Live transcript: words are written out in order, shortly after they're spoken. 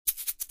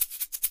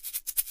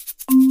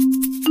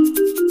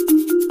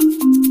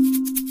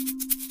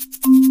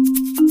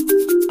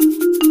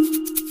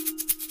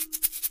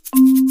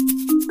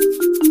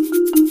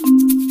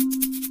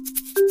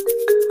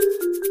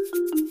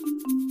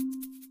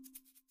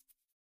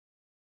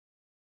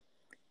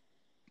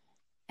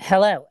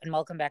Hello, and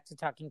welcome back to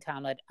Talking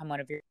Talmud. I'm one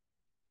of your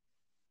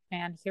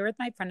fan here with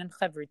my friend and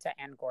chavruta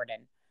Ann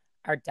Gordon.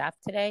 Our daf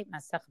today,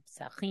 Masach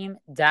Psachim,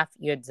 daf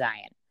Yud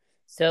Zayin.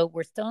 So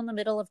we're still in the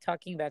middle of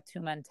talking about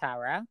Tuma and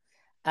Tara,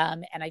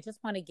 and I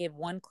just want to give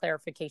one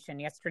clarification.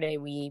 Yesterday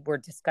we were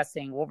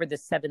discussing what were the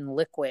 7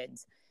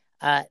 liquids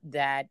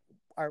that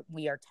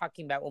we are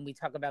talking about when we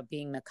talk about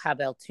being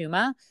Mekabel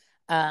Tuma.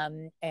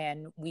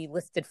 And we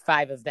listed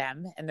 5 of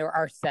them, and there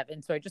are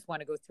 7. So I just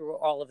want to go through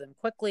all of them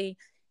quickly.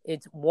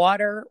 It's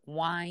water,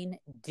 wine,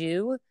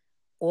 dew,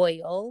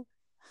 oil,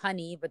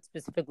 honey, but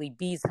specifically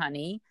bees'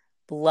 honey,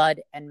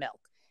 blood, and milk.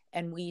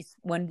 And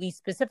when we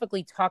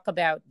specifically talk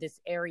about this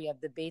area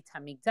of the Beit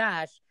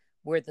HaMikdash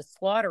where the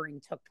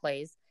slaughtering took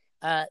place,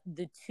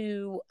 the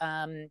 2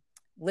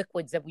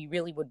 liquids that we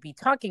really would be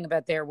talking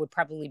about there would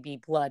probably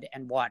be blood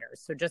and water.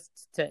 So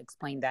just to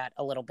explain that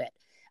a little bit.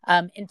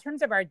 In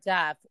terms of our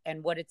daf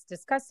and what it's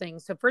discussing,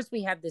 so first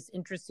we have this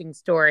interesting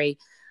story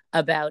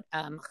about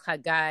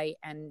Chagai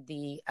and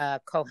the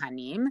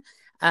Kohanim.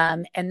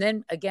 And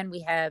then again,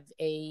 we have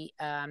a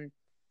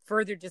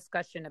further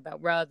discussion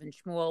about Rav and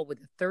Shmuel with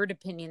a third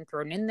opinion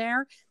thrown in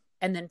there.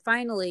 And then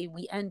finally,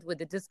 we end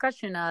with a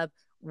discussion of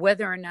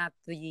whether or not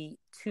the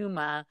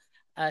Tuma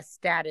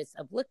status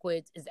of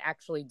liquids is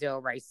actually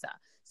Deoraisa.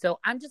 So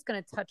I'm just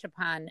going to touch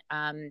upon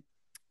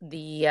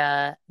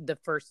the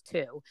first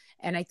 2.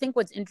 And I think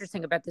what's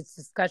interesting about this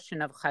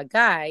discussion of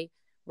Chagai,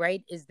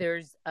 right, is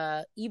there's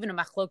even a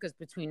machlokas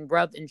between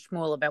Rav and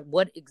Shmuel about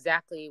what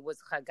exactly was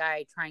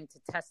Chagai trying to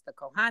test the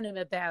Kohanim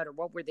about, or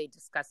what were they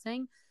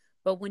discussing.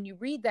 But when you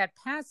read that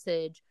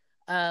passage,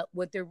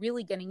 what they're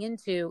really getting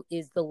into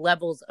is the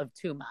levels of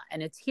Tuma.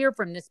 And it's here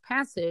from this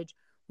passage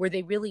where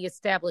they really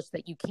establish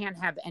that you can't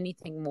have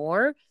anything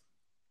more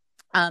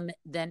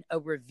than a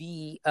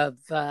revi of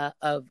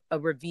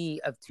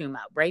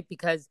Tuma, right?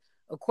 Because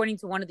according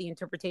to one of the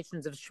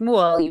interpretations of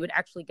Shmuel, you would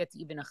actually get to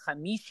even a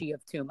chamishi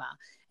of Tuma.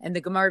 And the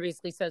Gemara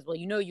basically says, well,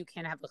 you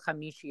can't have a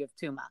chamishi of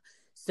Tuma.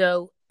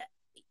 So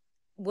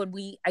I love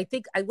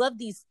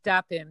these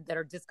dapim that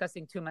are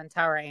discussing Tuma and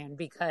Tara, and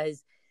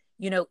because,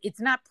 it's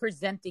not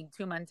presenting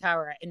Tuma and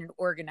Tara in an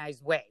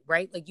organized way,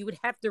 right? Like you would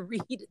have to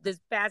read this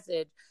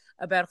passage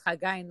about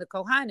Chagai and the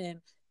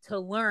Kohanim to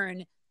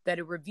learn that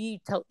a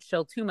revi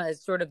shel Tuma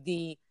is sort of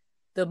the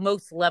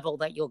most level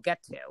that you'll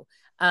get to.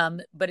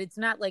 But it's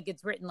not like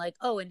it's written like,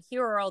 oh, and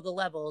here are all the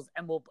levels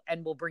and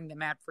we'll bring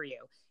them out for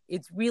you.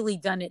 It's really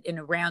done it in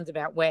a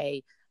roundabout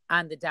way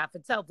on the daf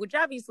itself, which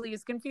obviously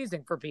is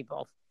confusing for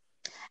people.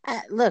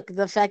 Look,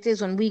 the fact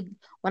is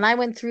when I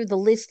went through the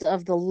list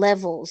of the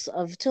levels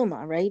of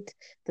Tuma, right?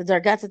 The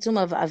Dargata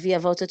Tuma of Avi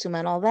Avota Tuma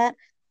and all that,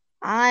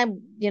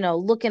 I'm,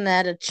 looking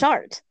at a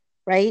chart,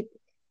 right?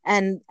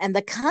 And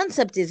the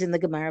concept is in the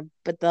Gemara,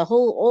 but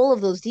all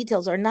of those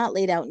details are not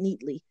laid out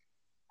neatly.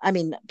 I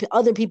mean,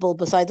 other people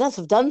besides us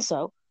have done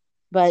so,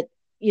 but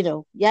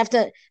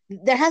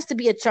there has to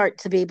be a chart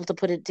to be able to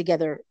put it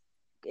together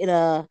in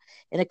a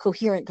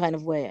coherent kind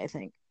of way, I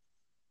think.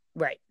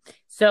 Right.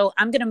 So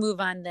I'm going to move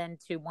on then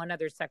to one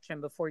other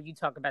section before you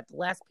talk about the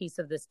last piece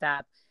of the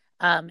stop.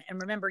 And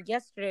remember,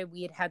 yesterday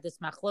we had this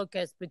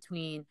machlokas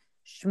between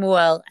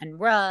Shmuel and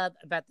Rav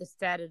about the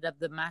status of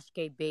the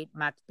mashke beit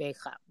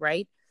matbecha,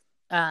 right?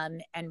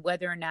 And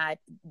whether or not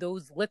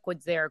those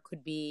liquids there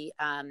could be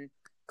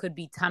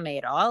tamei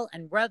at all.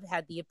 And Rav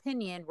had the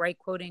opinion, right,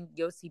 quoting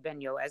Yossi ben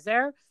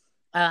Yoezer,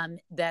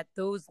 that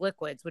those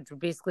liquids, which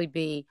would basically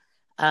be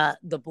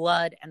the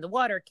blood and the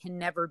water, can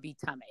never be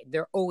tamei.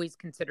 They're always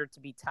considered to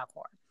be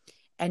tahor.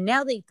 And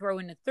now they throw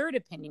in a third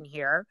opinion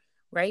here,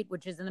 right,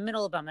 which is in the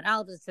middle of Amud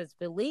Aleph. It says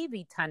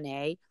V'Levi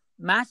tanei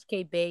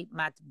mashke be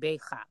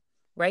matbecha,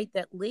 right?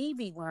 That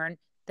Levi learned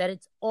that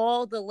it's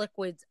all the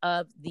liquids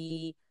of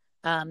the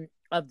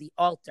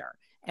altar.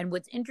 And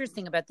what's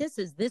interesting about this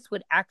is this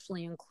would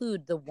actually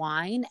include the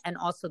wine and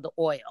also the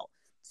oil.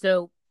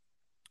 So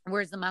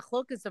whereas the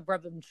machlokas of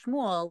Rav and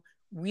Shmuel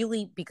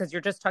really, because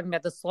you're just talking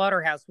about the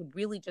slaughterhouse, would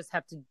really just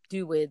have to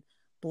do with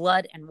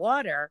blood and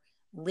water,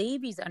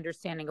 Levi's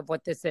understanding of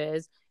what this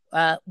is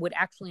would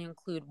actually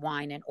include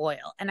wine and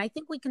oil. And I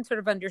think we can sort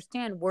of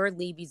understand where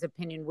Levi's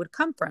opinion would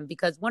come from,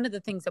 because one of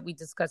the things that we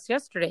discussed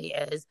yesterday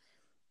is,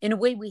 in a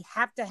way, we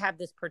have to have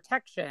this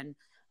protection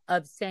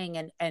of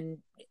saying,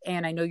 and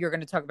I know you're going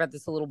to talk about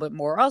this a little bit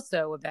more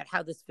also, about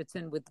how this fits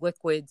in with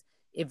liquids,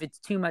 if it's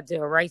Tuma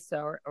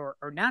Deoraisa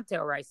or not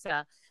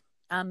Deoraisa.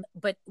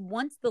 But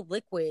once the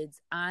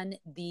liquids in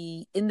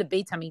the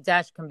Beit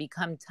HaMikdash can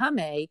become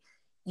tamei,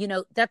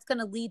 that's going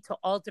to lead to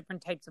all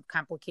different types of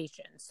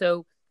complications.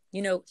 So,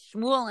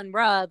 Shmuel and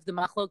Rav, the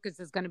machlokas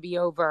is going to be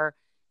over,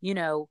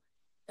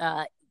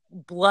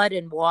 blood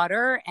and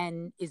water,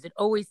 and is it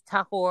always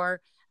tahor,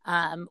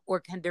 or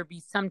can there be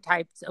some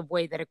types of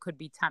way that it could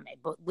be tamei?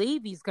 But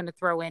Levi's going to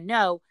throw in,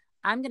 no,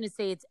 I'm going to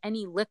say it's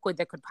any liquid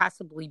that could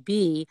possibly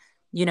be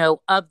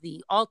of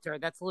the altar.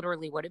 That's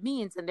literally what it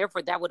means. And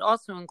therefore that would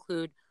also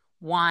include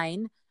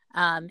wine,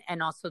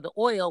 and also the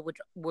oil,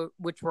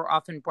 which were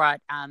often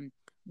brought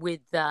with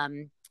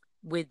korbanot.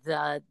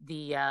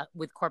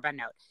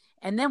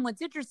 And then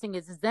what's interesting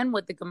is then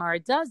what the Gemara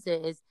does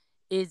is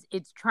is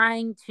it's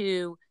trying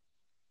to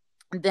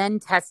then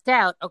test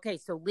out, okay,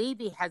 so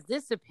Levi has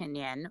this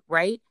opinion,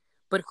 right?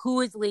 But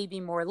who is Levi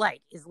more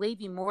like? Is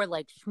Levi more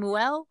like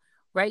Shmuel,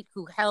 right?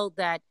 Who held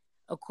that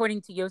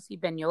according to Yossi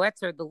ben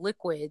Yoetzer, the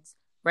liquids,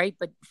 right?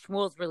 But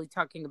Shmuel's really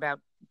talking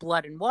about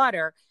blood and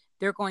water.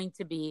 They're going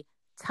to be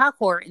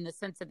tahor in the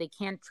sense that they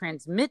can't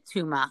transmit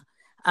tuma,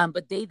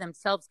 but they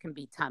themselves can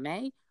be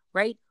tameh,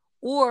 right?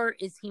 Or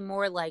is he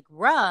more like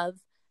Rav,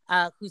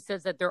 who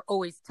says that they're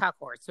always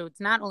tahor? So it's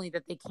not only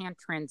that they can't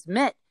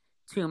transmit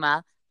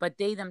tuma, but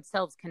they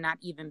themselves cannot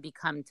even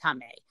become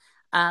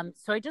tameh.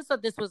 So I just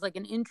thought this was like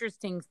an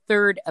interesting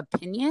third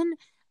opinion.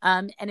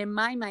 And in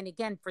my mind,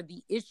 again, for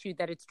the issue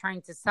that it's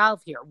trying to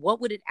solve here, what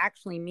would it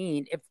actually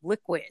mean if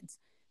liquids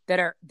that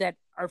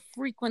are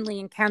frequently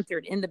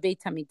encountered in the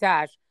Beit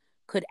Hamikdash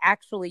could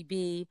actually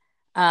be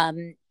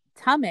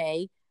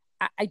tameh?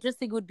 I just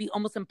think it would be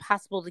almost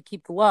impossible to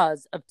keep the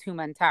laws of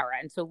Tuma and Tara.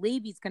 And so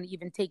Levi's going to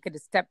even take it a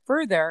step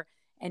further.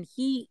 And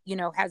he,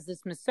 has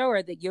this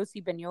Masorah that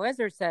Yossi ben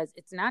Yoezer says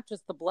it's not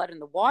just the blood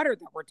and the water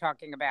that we're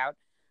talking about,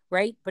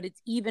 right? But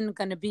it's even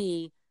going to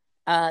be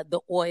the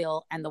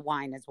oil and the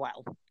wine as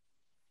well.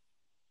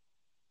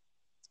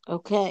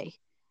 Okay.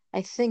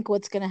 I think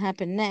what's going to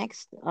happen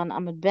next on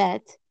Amud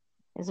Bet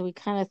is we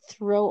kind of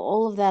throw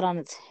all of that on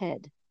its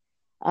head.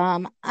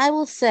 I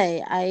will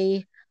say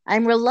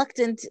I'm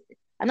reluctant.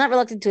 I'm not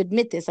reluctant to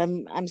admit this.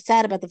 I'm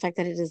sad about the fact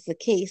that it is the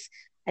case.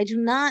 I do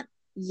not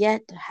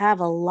yet have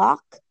a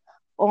lock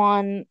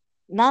on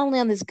not only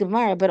on this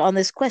Gemara, but on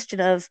this question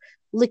of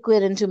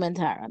liquid and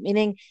Tumantara,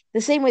 meaning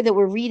the same way that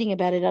we're reading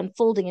about it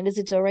unfolding, and is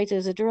it Doraita,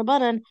 is it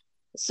Durabanan?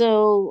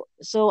 So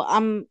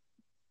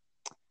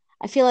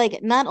I feel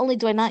like not only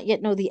do I not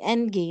yet know the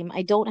end game,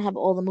 I don't have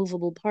all the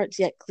movable parts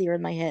yet clear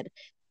in my head.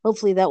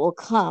 Hopefully that will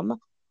come.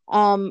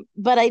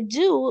 But I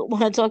do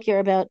want to talk here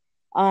about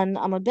on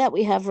Amud Bet,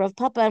 we have Rav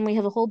Papa and we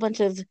have a whole bunch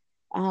of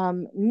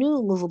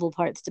new movable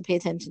parts to pay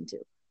attention to.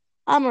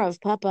 Amar Rav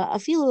Papa,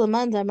 afilu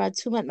lamanda amar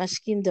tumat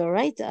mashkin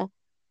doraita,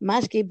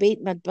 mashke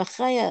beit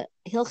matbachaya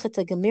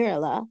hilchata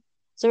gemirala.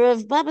 So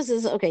Rav Papa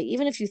says, okay,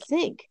 even if you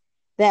think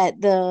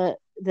that the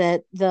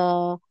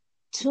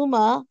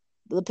tuma,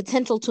 the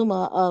potential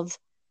tuma of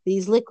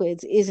these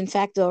liquids is in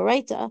fact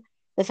doraita,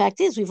 the fact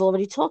is we've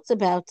already talked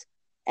about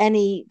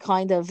any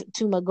kind of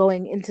tuma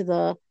going into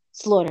the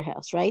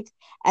slaughterhouse, right?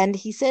 And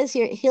he says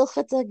here,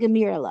 hilchata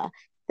gemirala,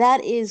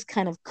 that is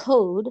kind of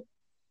code.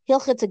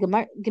 Hilchata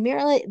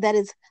gemirala, that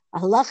is a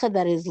halacha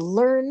that is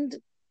learned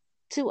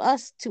to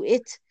us, to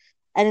it,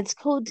 and it's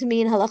code to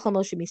mean halacha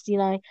Moshe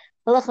Misinai.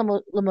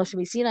 Halacha Moshe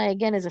Misinai,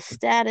 again, is a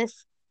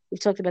status.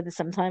 We've talked about this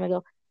some time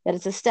ago, that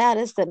it's a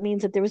status that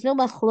means that there was no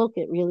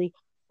machloket really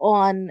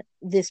on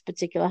this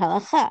particular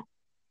halacha.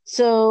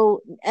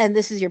 So, and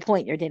this is your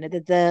point, Yardena,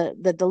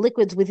 that the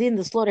liquids within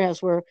the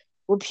slaughterhouse were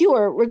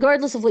pure,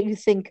 regardless of what you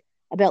think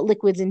about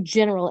liquids in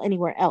general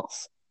anywhere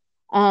else.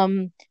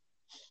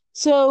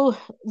 So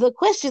the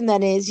question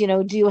then is,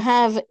 do you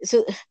have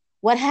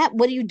what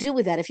do you do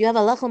with that if you have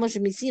halacha Moshe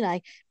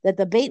Misinai that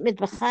the Beit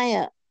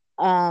Mitbachaya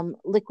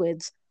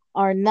liquids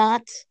are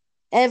not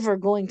ever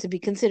going to be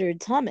considered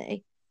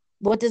tameh?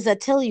 What does that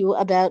tell you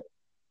about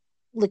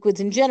liquids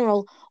in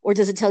general, or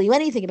does it tell you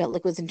anything about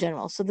liquids in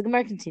general? So the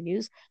Gemara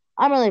continues.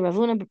 Amar le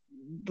Ravuna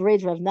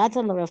Bered Rav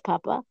Natan le Rav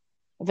Papa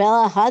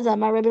Vela Had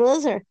Amar Rabbi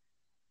Eliezer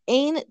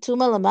Ein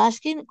Tuma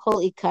Lamashkin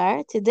Kol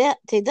Ikar Teda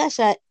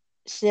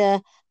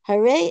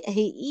Hare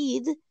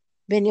Heid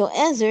Ben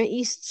Yoezer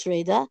East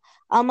Sreda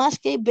Al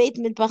Mashke Beit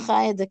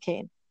Mitbachaya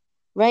Dakain.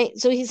 Right?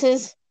 So he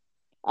says,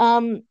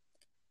 Rabbi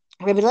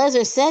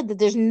Eliezer said that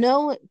there's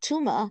no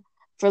tuma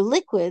for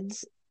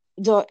liquids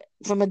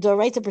from a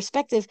Doraita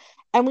perspective,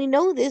 and we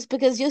know this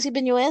because Yossi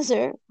ben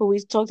Yoezer, who we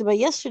talked about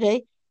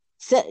yesterday,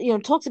 said,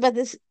 talked about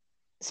this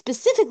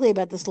specifically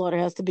about the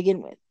slaughterhouse to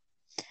begin with.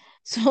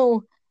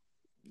 So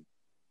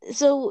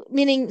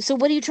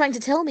what are you trying to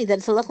tell me, that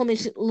it's halacha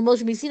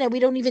Moshe Misinai? We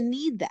don't even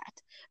need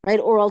that, right?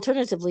 Or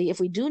alternatively, if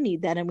we do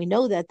need that and we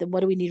know that, then what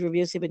do we need Rabbi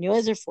Yossi ben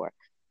Yoezer for?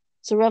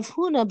 So Rav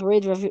Huna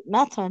Bered Rav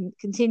Natan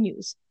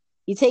continues.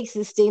 He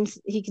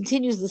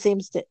continues the same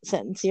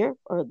sentence here,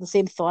 or the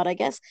same thought, I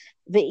guess.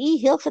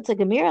 Ve'i hilchata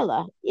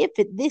gemirala. If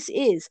this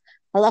is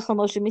halacha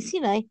Moshe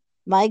Misinai,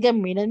 my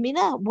gamrina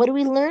mina. What do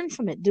we learn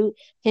from it?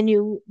 Can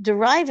you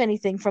derive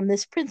anything from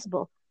this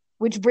principle?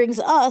 Which brings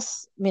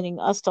us, meaning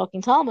us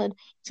talking Talmud,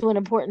 to an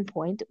important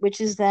point, which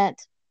is that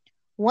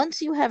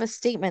once you have a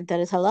statement that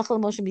is halacha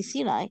Moshe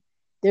Misinai,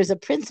 there's a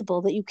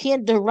principle that you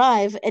can't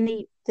derive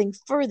anything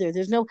further.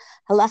 There's no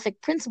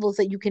halachic principles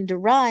that you can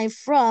derive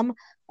from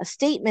a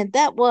statement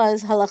that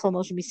was halacha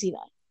Moshe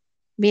Misinai,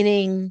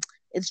 meaning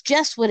it's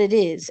just what it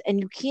is, and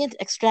you can't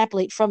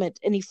extrapolate from it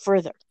any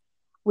further.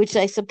 Which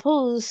I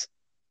suppose,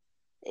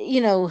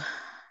 when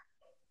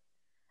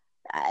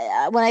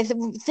I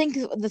think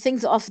the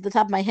things off the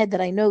top of my head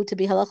that I know to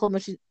be halacha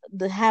Moshe,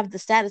 that have the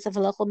status of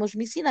halacha Moshe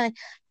Misinai,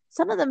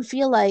 some of them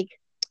feel like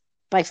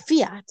by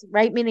fiat,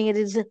 right? Meaning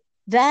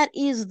that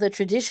is the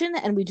tradition,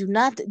 and we do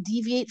not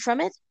deviate from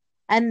it.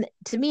 And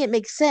to me, it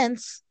makes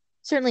sense,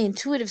 certainly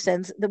intuitive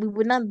sense, that we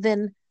would not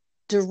then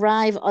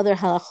derive other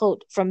halachot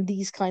from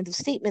these kinds of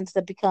statements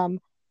that become,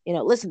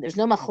 listen,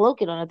 there's no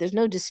machloket on it, there's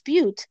no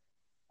dispute.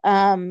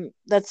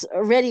 That's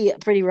already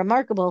pretty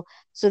remarkable.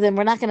 So then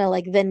we're not going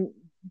to then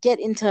get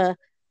into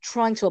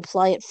trying to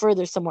apply it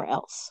further somewhere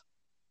else.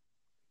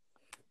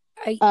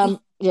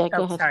 Yeah,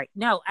 go ahead. Sorry.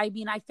 No, I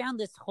mean, I found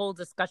this whole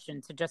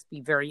discussion to just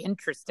be very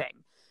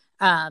interesting.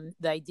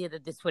 The idea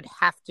that this would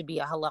have to be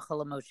a halacha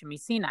l'Moshe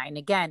Sinai. And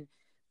again,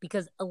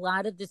 because a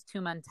lot of this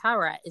Tuman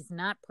Tara is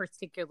not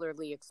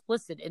particularly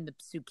explicit in the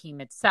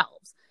Psukim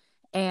itself.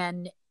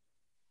 And,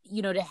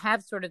 to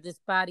have sort of this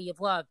body of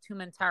law of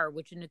Tuman Tara,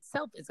 which in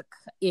itself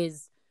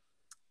is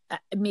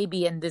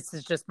maybe, and this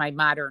is just my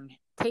modern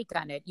take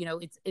on it,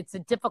 it's a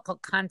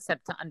difficult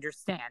concept to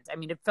understand. I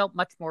mean, it felt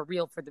much more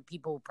real for the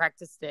people who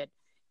practiced it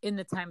in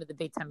the time of the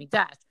Beit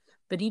HaMikdash.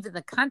 But even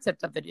the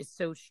concept of it is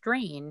so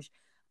strange.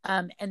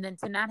 And then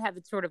to not have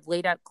it sort of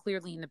laid out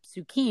clearly in the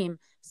Psukim,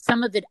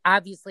 some of it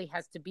obviously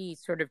has to be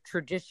sort of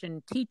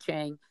tradition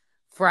teaching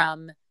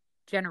from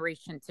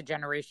generation to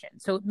generation.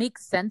 So it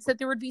makes sense that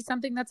there would be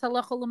something that's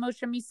halacha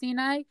l'Moshe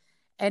Sinai.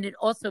 And it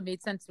also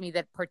made sense to me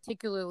that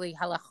particularly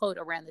halachot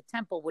around the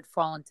temple would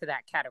fall into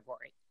that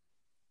category.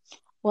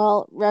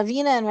 Well,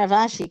 Ravina and Rav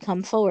Ashi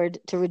come forward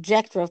to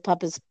reject Rav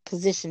Papa's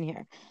position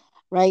here.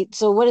 Right.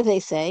 So what do they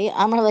say?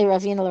 Amar le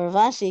Ravina le Rav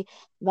Ashi,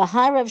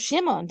 v'ha Rav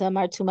Shimon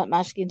damar tumat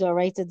mashkin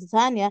doraita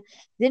d'Tanya.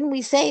 Didn't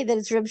we say that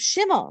it's Rav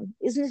Shimon?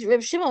 Isn't it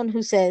Rav Shimon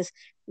who says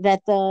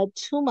that the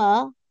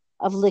tuma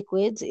of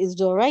liquids is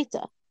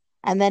doraita?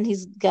 And then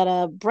he's got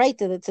a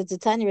breita that says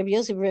d'Tanya Rav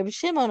Yosef Rav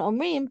Shimon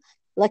omrim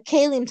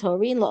lakelim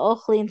torin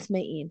laochlin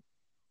tmein.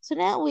 So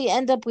now we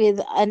end up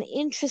with an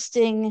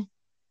interesting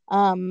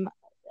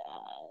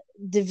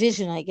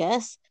division, I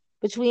guess,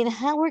 between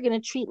how we're going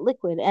to treat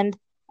liquid. And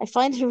I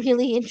find it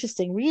really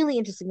interesting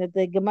that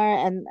the Gemara,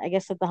 and I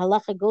guess that the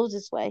halacha goes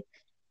this way,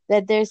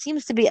 that there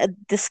seems to be a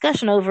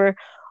discussion over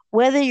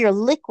whether your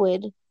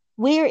liquid,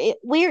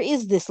 where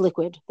is this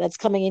liquid that's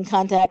coming in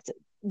contact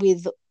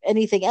with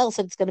anything else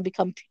that's going to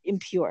become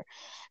impure.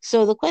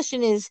 So the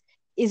question is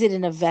it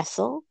in a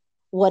vessel?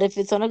 What if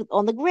it's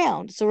on the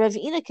ground? So Rav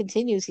Ina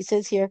continues, he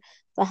says here,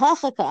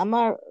 V'hacha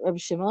ka'amar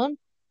Rav Shimon,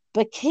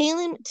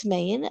 b'kelim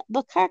tmein,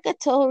 b'karka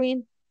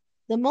torin.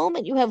 The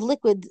moment you have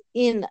liquid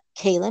in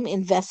kalim,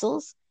 in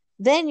vessels,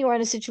 then you are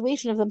in a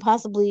situation of them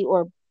possibly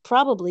or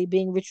probably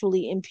being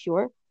ritually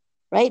impure,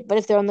 right? But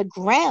if they're on the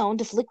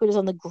ground, if liquid is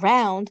on the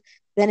ground,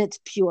 then it's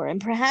pure.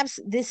 And perhaps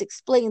this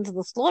explains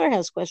the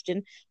slaughterhouse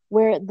question,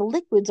 where the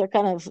liquids are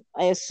kind of,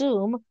 I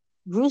assume,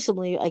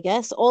 gruesomely, I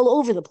guess, all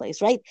over the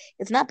place, right?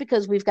 It's not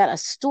because we've got a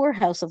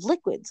storehouse of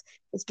liquids.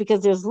 It's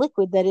because there's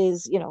liquid that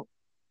is, the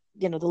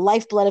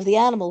lifeblood of the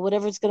animal,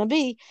 whatever it's going to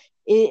be,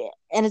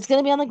 and it's going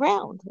to be on the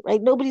ground,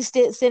 right? Nobody's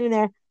standing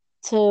there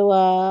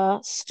to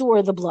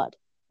store the blood,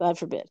 God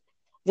forbid.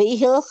 So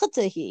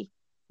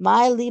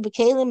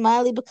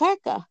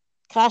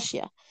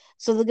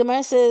the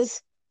Gemara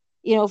says,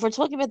 if we're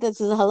talking about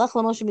this as a halach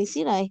l'Moshe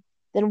Sinai,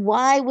 then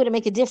why would it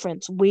make a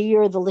difference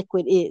where the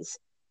liquid is,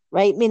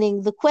 right?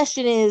 Meaning the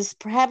question is,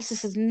 perhaps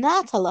this is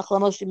not halach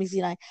l'Moshe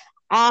Sinai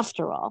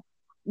after all,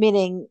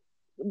 meaning,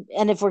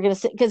 and if we're going to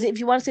say, because if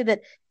you want to say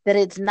that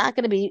it's not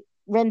going to be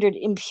rendered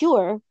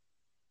impure,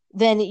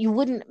 then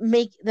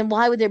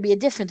why would there be a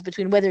difference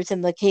between whether it's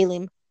in the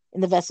kalim, in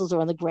the vessels, or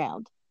on the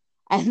ground?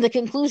 And the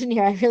conclusion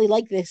here, I really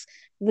like this.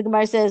 The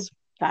Gemara says,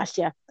 gosh,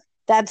 yeah,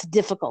 that's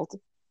difficult.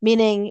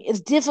 Meaning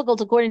it's difficult,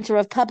 according to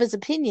Rav Papa's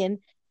opinion,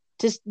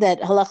 that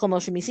halacha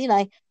Moshe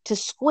Sinai, to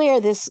square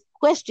this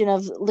question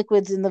of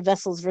liquids in the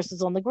vessels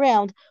versus on the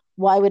ground.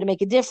 Why would it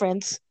make a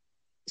difference?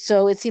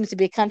 So it seems to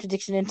be a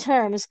contradiction in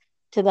terms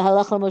to the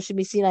halacha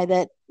Moshe Sinai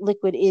that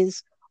liquid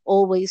is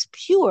always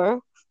pure.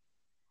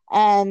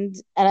 And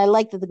I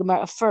like that the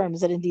Gemara affirms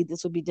that indeed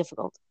this would be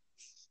difficult.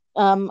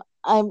 I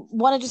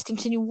want to just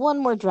continue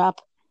one more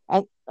drop.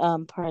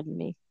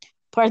 Pardon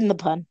the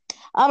pun.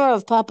 Amar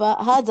of Papa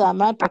Hada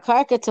Amar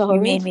Bakarka Tohorin.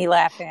 You made me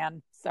laugh,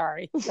 Anne.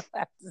 Sorry, you'll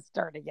have to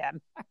start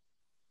again.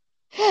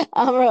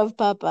 Amar of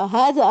Papa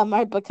Hada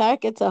Amar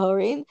Bakarka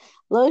Tohorin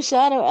Lo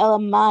Shanu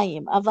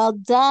Elamayim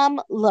Aval Dam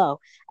Lo.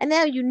 And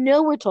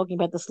now we're talking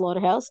about the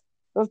slaughterhouse.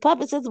 Rav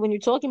Papa says that when you're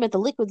talking about the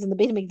liquids in the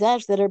Beit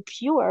HaMikdash that are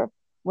pure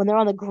when they're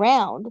on the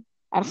ground,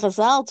 and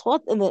Chazal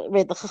taught, and the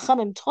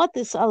Chachamim taught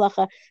this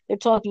halacha, they're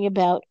talking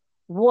about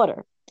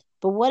water.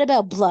 But what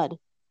about blood?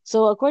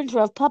 So according to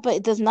Rav Papa,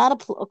 it does not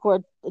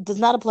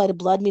apply to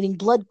blood, meaning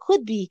blood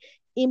could be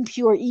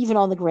impure even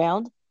on the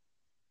ground.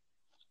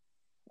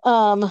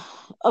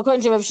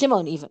 According to Rav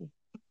Shimon, even,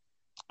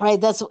 right?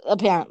 That's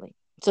apparently.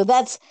 So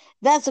that's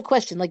a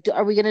question. Like,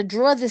 are we going to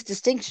draw this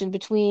distinction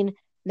between?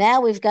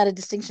 Now we've got a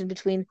distinction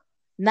between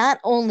not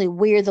only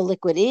where the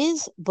liquid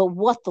is, but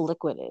what the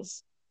liquid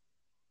is.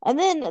 And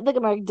then the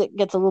Gemara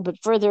gets a little bit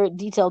further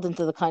detailed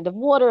into the kind of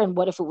water and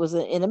what if it was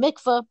in a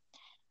mikveh.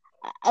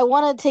 I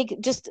want to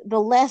take just the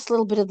last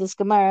little bit of this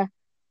Gemara.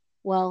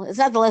 Well, it's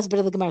not the last bit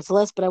of the Gemara, it's the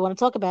last bit I want to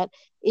talk about,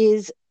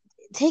 is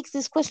takes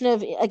this question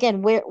of,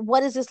 again,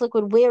 what is this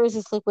liquid? Where is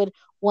this liquid?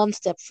 One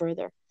step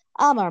further.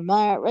 Amar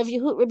Mar, Rabbi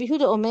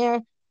Yehuda Omer,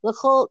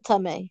 L'chol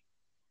Tameh.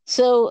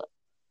 So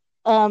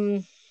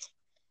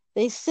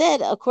they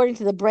said, according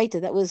to the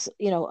Breita that was,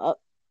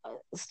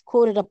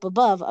 quoted up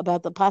above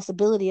about the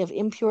possibility of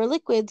impure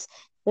liquids,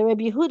 the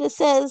Rabbi Yehuda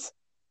says,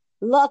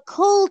 La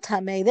kol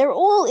tameh, they're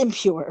all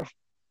impure,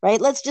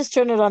 right? Let's just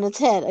turn it on its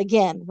head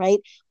again, right?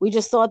 We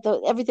just thought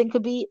that everything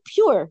could be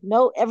pure.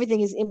 No,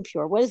 everything is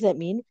impure. What does that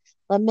mean?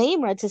 La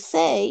meimra, to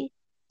say,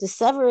 to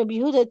sever Rabbi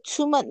Yehuda,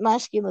 tumat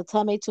mashkin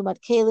latame tumat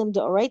kalim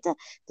deoraita.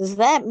 Does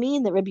that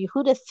mean that Rabbi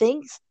Yehuda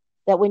thinks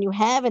that when you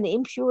have an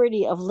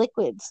impurity of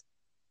liquids,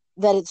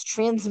 that it's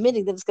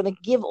transmitting, that it's going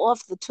to give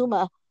off the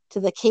tuma to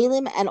the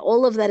kalim, and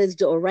all of that is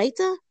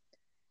deoraita?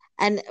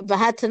 And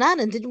v'hatanan,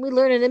 and didn't we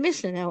learn in a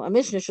Mishnah? Now, a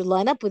Mishnah should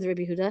line up with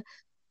Rabbi Huda.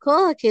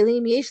 Kol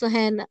hakelim yesh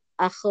lahen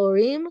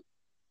achorim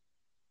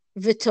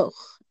v'toch.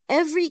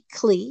 Every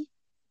kli,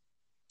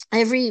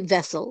 every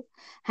vessel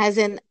has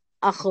an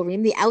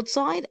achorim, the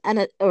outside,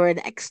 and or an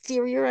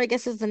exterior, I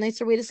guess is the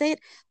nicer way to say it,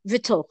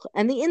 v'toch,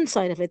 and the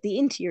inside of it, the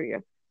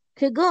interior.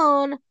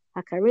 Kagon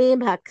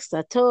hakarim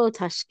haksatot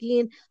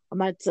hashkin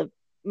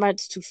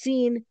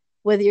martzufin.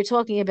 Whether you're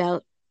talking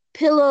about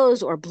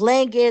pillows or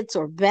blankets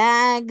or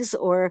bags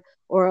or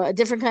a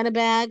different kind of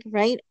bag,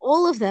 right?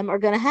 All of them are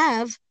going to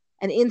have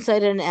an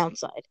inside and an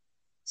outside.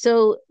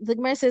 So the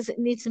Gemara says,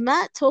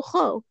 "Nitma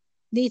tocho,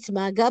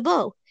 nitma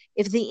gabo."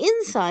 If the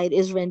inside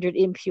is rendered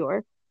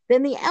impure,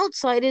 then the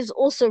outside is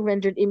also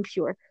rendered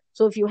impure.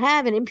 So if you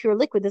have an impure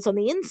liquid that's on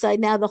the inside,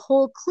 now the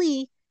whole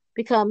kli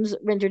becomes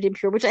rendered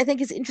impure, which I think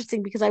is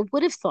interesting because I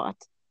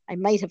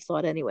might have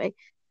thought anyway,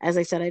 as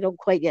I said, I don't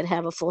quite yet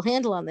have a full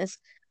handle on this.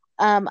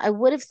 I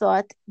would have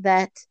thought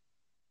that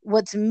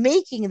what's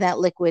making that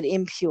liquid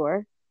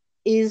impure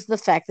is the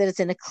fact that it's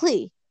in a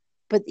kli.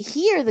 But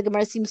here the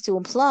Gemara seems to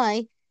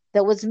imply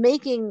that what's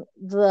making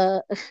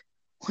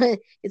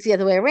it's the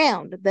other way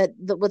around, that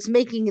what's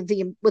bringing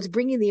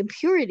the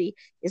impurity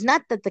is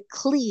not that the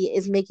kli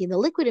is making the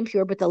liquid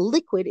impure, but the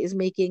liquid is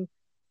making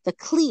the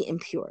kli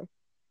impure.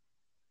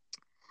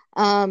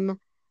 Nitma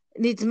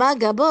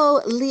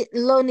gabo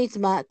lo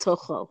nitma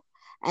tocho.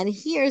 And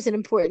here's an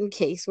important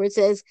case where it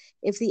says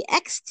if the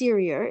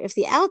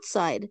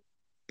outside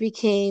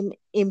became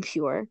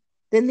impure,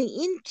 then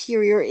the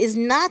interior is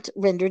not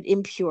rendered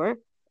impure,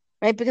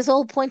 right? Because the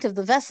whole point of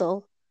the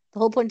vessel, the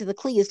whole point of the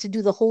kli is to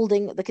do the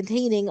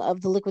containing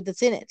of the liquid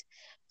that's in it.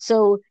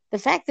 So the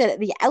fact that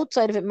the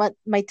outside of it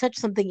might touch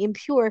something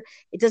impure,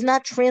 it does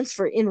not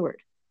transfer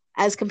inward,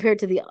 as compared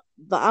to the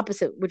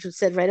opposite, which was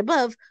said right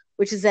above,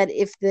 which is that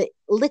if the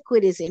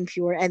liquid is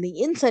impure and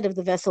the inside of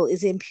the vessel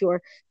is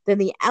impure, then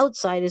the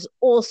outside is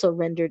also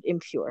rendered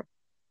impure.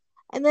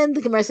 And then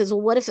the Gemara says,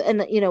 well, what if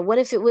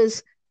it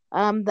was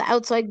the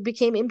outside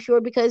became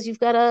impure because you've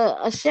got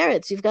a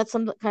sheretz, you've got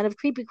some kind of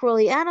creepy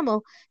crawly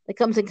animal that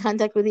comes in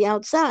contact with the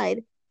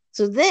outside.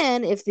 So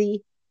then if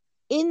the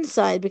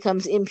inside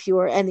becomes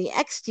impure and the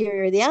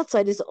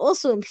outside is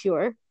also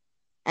impure,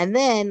 and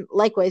then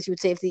likewise you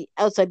would say if the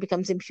outside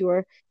becomes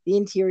impure, the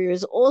interior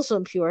is also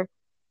impure,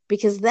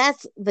 because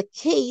that's the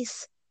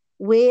case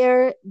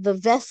where the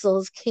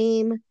vessels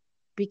became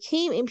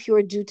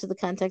impure due to the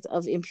contact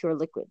of impure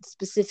liquids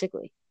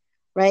specifically,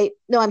 right?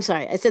 No, I'm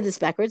sorry, I said this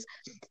backwards.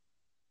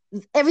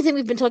 Everything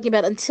we've been talking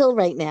about until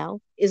right now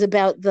is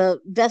about the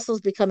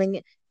vessels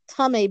becoming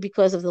tameh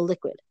because of the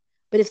liquid.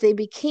 But if they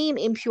became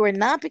impure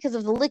not because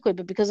of the liquid,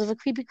 but because of a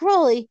creepy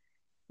crawly,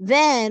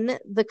 then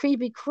the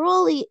creepy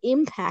crawly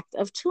impact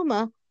of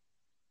tuma,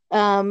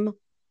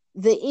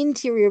 the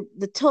interior,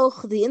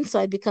 the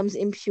inside becomes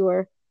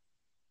impure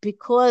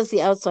because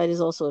the outside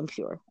is also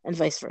impure, and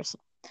vice versa.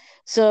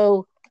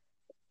 So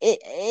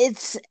I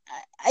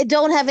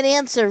don't have an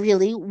answer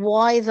really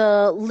why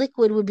the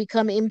liquid would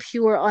become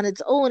impure on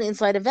its own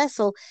inside a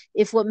vessel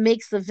if what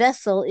makes the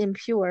vessel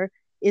impure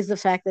is the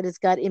fact that it's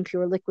got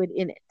impure liquid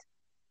in it.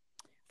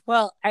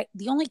 Well,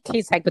 the only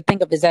case I could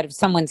think of is that if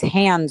someone's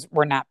hands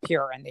were not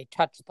pure and they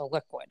touched the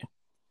liquid.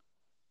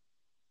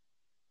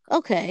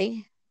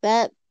 Okay,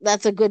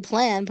 that's a good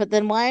plan, but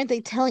then why aren't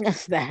they telling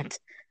us that?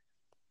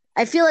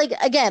 I feel like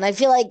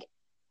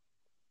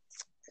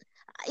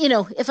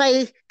if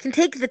I can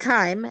take the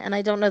time, and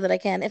I don't know that I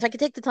can, if I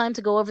could take the time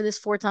to go over this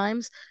 4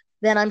 times,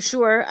 then I'm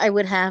sure I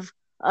would have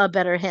a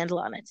better handle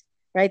on it,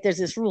 right? There's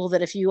this rule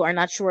that if you are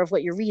not sure of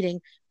what you're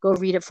reading, go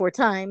read it 4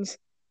 times,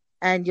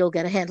 and you'll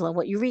get a handle on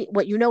what you read,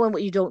 what you know and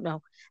what you don't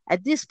know.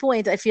 At this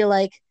point, I feel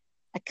like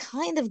I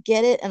kind of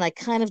get it, and I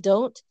kind of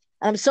don't.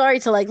 And I'm sorry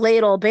to lay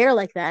it all bare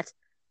like that,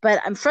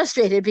 but I'm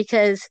frustrated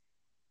because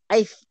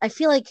I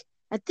feel like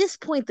at this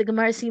point the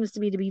Gemara seems to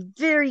me to be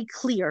very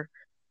clear,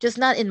 just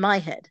not in my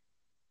head.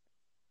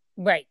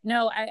 Right.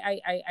 No,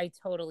 I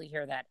totally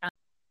hear that.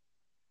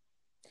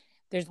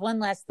 There's one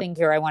last thing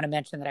here I want to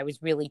mention that I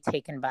was really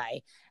taken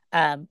by,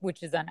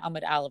 which is on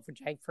Amud Aleph,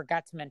 which I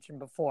forgot to mention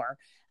before,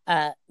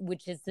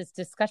 which is this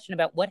discussion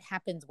about what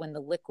happens when the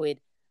liquid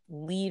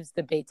leaves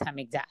the Beit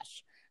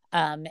HaMikdash.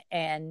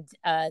 And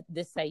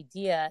this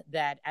idea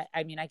that,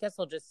 I guess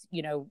I'll just,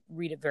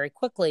 read it very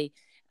quickly.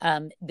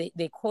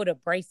 They quote a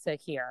brisa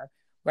here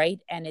right?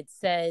 And it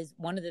says,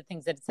 one of the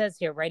things that it says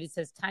here, right? It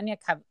says, Tanya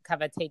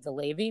Kavate de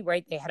Levi,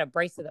 right? They had a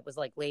brisa that was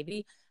like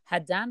Levi.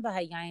 Hadan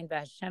v'hayayin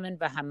v'hashemen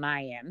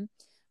v'hamayim.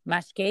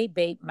 Mashke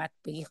beit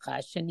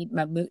matbicha shenit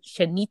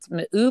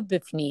me'u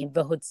bifnim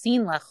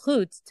v'hotzin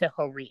lachutz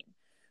tehorim,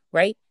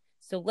 right?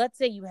 So let's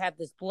say you have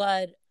this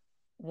blood,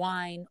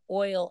 wine,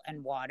 oil,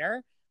 and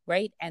water,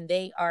 right? And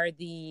they are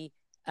the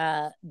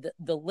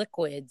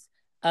liquids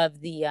of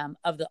the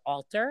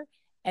altar,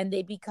 and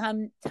they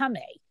become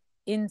tameh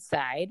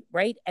inside,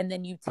 right? And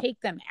then you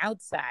take them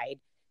outside,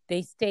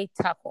 they stay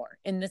tahor,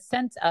 in the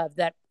sense of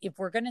that if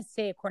we're going to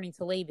say, according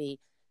to Levi,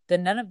 that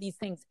none of these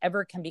things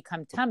ever can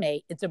become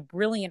tameh, it's a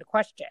brilliant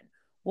question.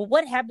 Well,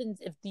 what happens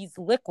if these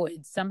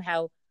liquids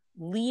somehow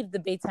leave the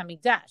Beit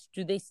HaMikdash?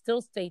 Do they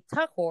still stay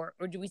tahor,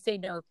 or do we say,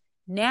 no,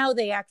 now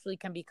they actually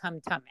can become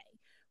tameh,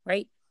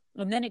 right?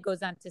 And then it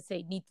goes on to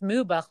say,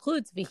 nitmu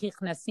b'chutz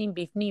v'hichnasim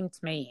bifnim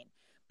tmein.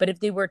 But if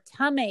they were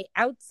tameh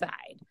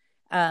outside,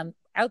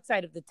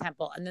 outside of the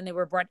temple, and then they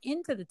were brought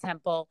into the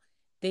temple,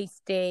 they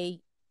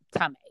stay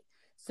tameh.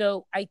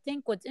 So I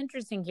think what's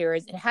interesting here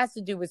is it has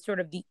to do with sort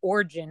of the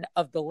origin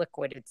of the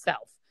liquid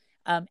itself.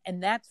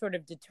 And that sort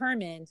of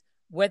determines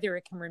whether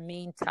it can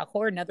remain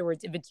tahor. In other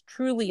words, if it's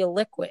truly a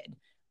liquid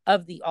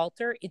of the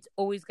altar, it's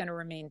always going to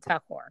remain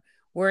tahor.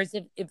 Whereas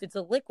if it's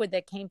a liquid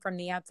that came from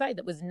the outside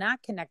that was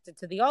not connected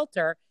to the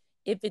altar,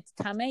 if it's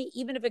tameh,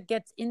 even if it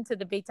gets into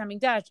the Beit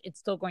HaMikdash, it's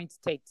still going to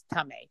take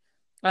tameh.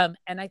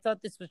 And I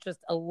thought this was just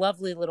a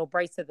lovely little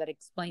brisa that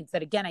explains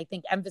that, again, I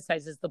think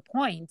emphasizes the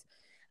point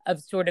of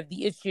sort of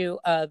the issue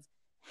of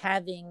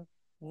having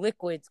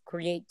liquids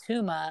create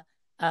tuma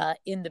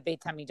in the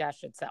Beit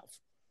HaMikdash itself.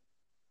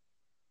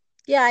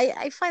 Yeah,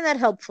 I find that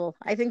helpful.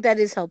 I think that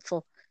is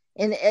helpful.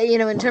 And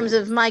in terms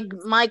of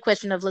my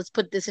question of, let's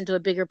put this into a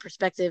bigger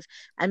perspective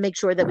and make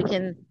sure that we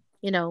can,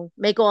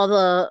 make all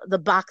the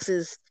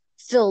boxes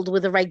filled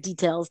with the right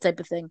details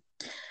type of thing.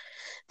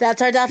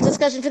 That's our DAF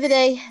discussion for the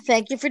day.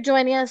 Thank you for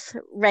joining us.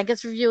 Rank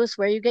us, review us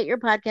where you get your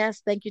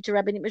podcast. Thank you to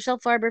Rabbanit Michelle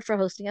Farber for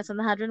hosting us on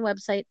the Hadran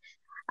website.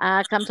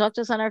 Come talk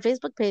to us on our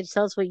Facebook page.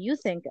 Tell us what you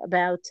think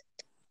about,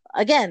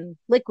 again,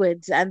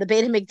 liquids and the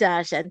Beit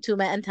HaMikdash and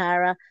Tuma and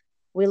Tara.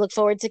 We look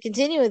forward to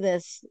continuing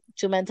this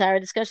Tuma and Tara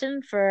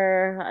discussion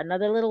for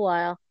another little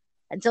while.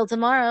 Until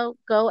tomorrow,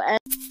 go and